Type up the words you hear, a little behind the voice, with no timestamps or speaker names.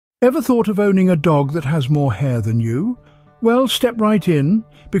Ever thought of owning a dog that has more hair than you? Well, step right in,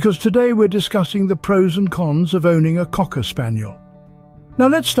 because today we're discussing the pros and cons of owning a Cocker Spaniel. Now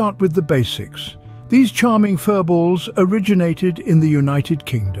let's start with the basics. These charming furballs originated in the United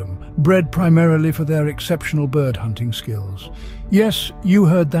Kingdom, bred primarily for their exceptional bird hunting skills. Yes, you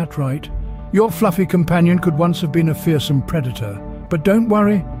heard that right. Your fluffy companion could once have been a fearsome predator. But don't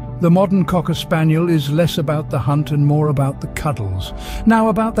worry, the modern Cocker Spaniel is less about the hunt and more about the cuddles. Now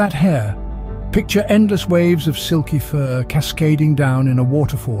about that hair. Picture endless waves of silky fur cascading down in a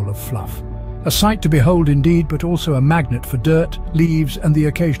waterfall of fluff. A sight to behold indeed, but also a magnet for dirt, leaves and the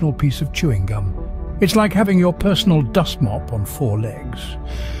occasional piece of chewing gum. It's like having your personal dust mop on 4 legs.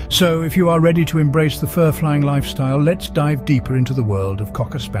 So if you are ready to embrace the fur-flying lifestyle, let's dive deeper into the world of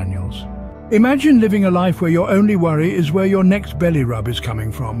Cocker Spaniels. Imagine living a life where your only worry is where your next belly rub is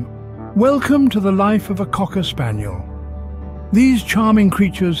coming from. Welcome to the life of a Cocker Spaniel. These charming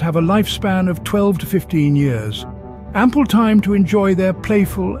creatures have a lifespan of 12 to 15 years, ample time to enjoy their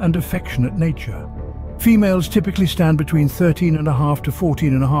playful and affectionate nature. Females typically stand between 13.5 to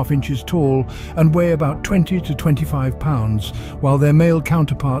 14.5 inches tall and weigh about 20 to 25 pounds, while their male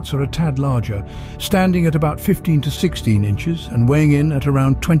counterparts are a tad larger, standing at about 15 to 16 inches and weighing in at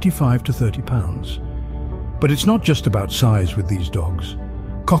around 25 to 30 pounds. But it's not just about size with these dogs.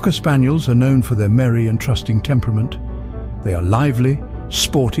 Cocker Spaniels are known for their merry and trusting temperament. They are lively,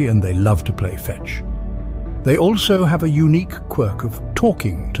 sporty, and they love to play fetch. They also have a unique quirk of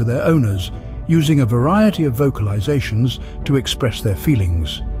talking to their owners, using a variety of vocalizations to express their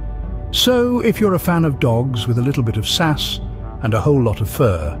feelings. So, if you're a fan of dogs with a little bit of sass and a whole lot of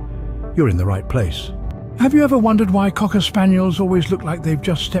fur, you're in the right place. Have you ever wondered why Cocker Spaniels always look like they've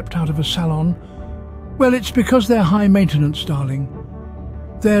just stepped out of a salon? Well, it's because they're high maintenance, darling.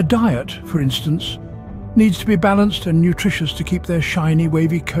 Their diet, for instance, needs to be balanced and nutritious to keep their shiny,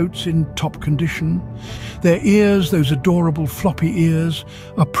 wavy coats in top condition. Their ears, those adorable floppy ears,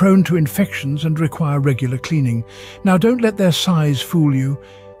 are prone to infections and require regular cleaning. Now, don't let their size fool you.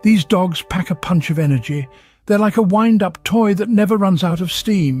 These dogs pack a punch of energy. They're like a wind-up toy that never runs out of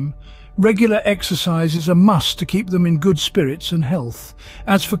steam. Regular exercise is a must to keep them in good spirits and health.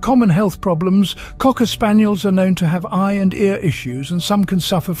 As for common health problems, Cocker Spaniels are known to have eye and ear issues, and some can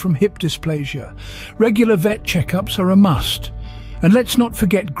suffer from hip dysplasia. Regular vet checkups are a must. And let's not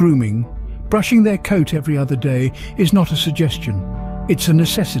forget grooming. Brushing their coat every other day is not a suggestion, it's a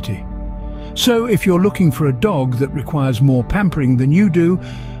necessity. So if you're looking for a dog that requires more pampering than you do,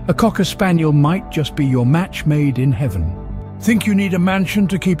 a Cocker Spaniel might just be your match made in heaven. Think you need a mansion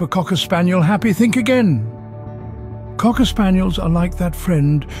to keep a Cocker Spaniel happy? Think again. Cocker Spaniels are like that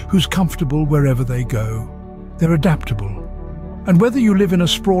friend who's comfortable wherever they go. They're adaptable. And whether you live in a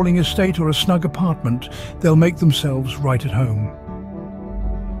sprawling estate or a snug apartment, they'll make themselves right at home.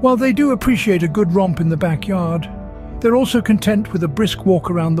 While they do appreciate a good romp in the backyard, they're also content with a brisk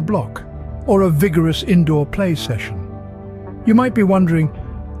walk around the block or a vigorous indoor play session. You might be wondering,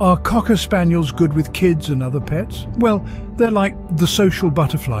 are Cocker Spaniels good with kids and other pets? Well, they're like the social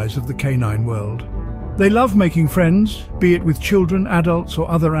butterflies of the canine world. They love making friends, be it with children, adults, or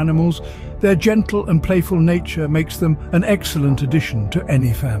other animals. Their gentle and playful nature makes them an excellent addition to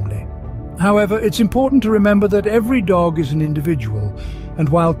any family. However, it's important to remember that every dog is an individual, and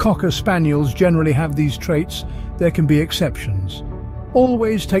while Cocker Spaniels generally have these traits, there can be exceptions.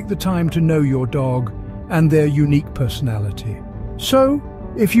 Always take the time to know your dog and their unique personality. So,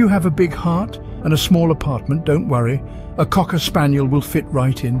 if you have a big heart and a small apartment, don't worry, a Cocker Spaniel will fit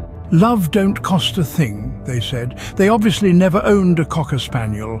right in. Love don't cost a thing, they said. They obviously never owned a Cocker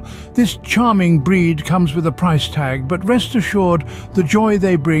Spaniel. This charming breed comes with a price tag, but rest assured the joy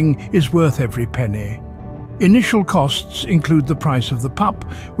they bring is worth every penny. Initial costs include the price of the pup,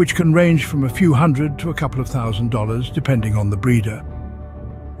 which can range from a few hundred to a couple of $1,000s, depending on the breeder.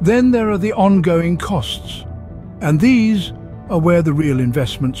 Then there are the ongoing costs, and these are where the real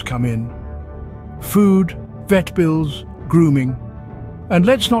investments come in. Food, vet bills, grooming. And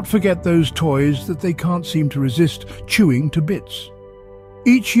let's not forget those toys that they can't seem to resist chewing to bits.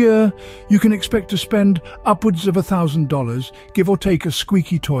 Each year, you can expect to spend upwards of $1,000, give or take a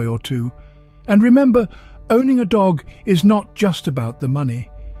squeaky toy or two. And remember, owning a dog is not just about the money.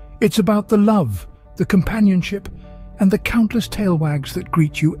 It's about the love, the companionship, and the countless tail wags that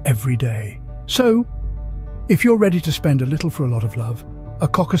greet you every day. So, if you're ready to spend a little for a lot of love, a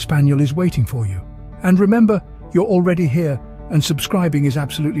Cocker Spaniel is waiting for you. And remember, you're already here, and subscribing is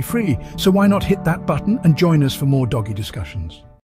absolutely free, so why not hit that button and join us for more doggy discussions?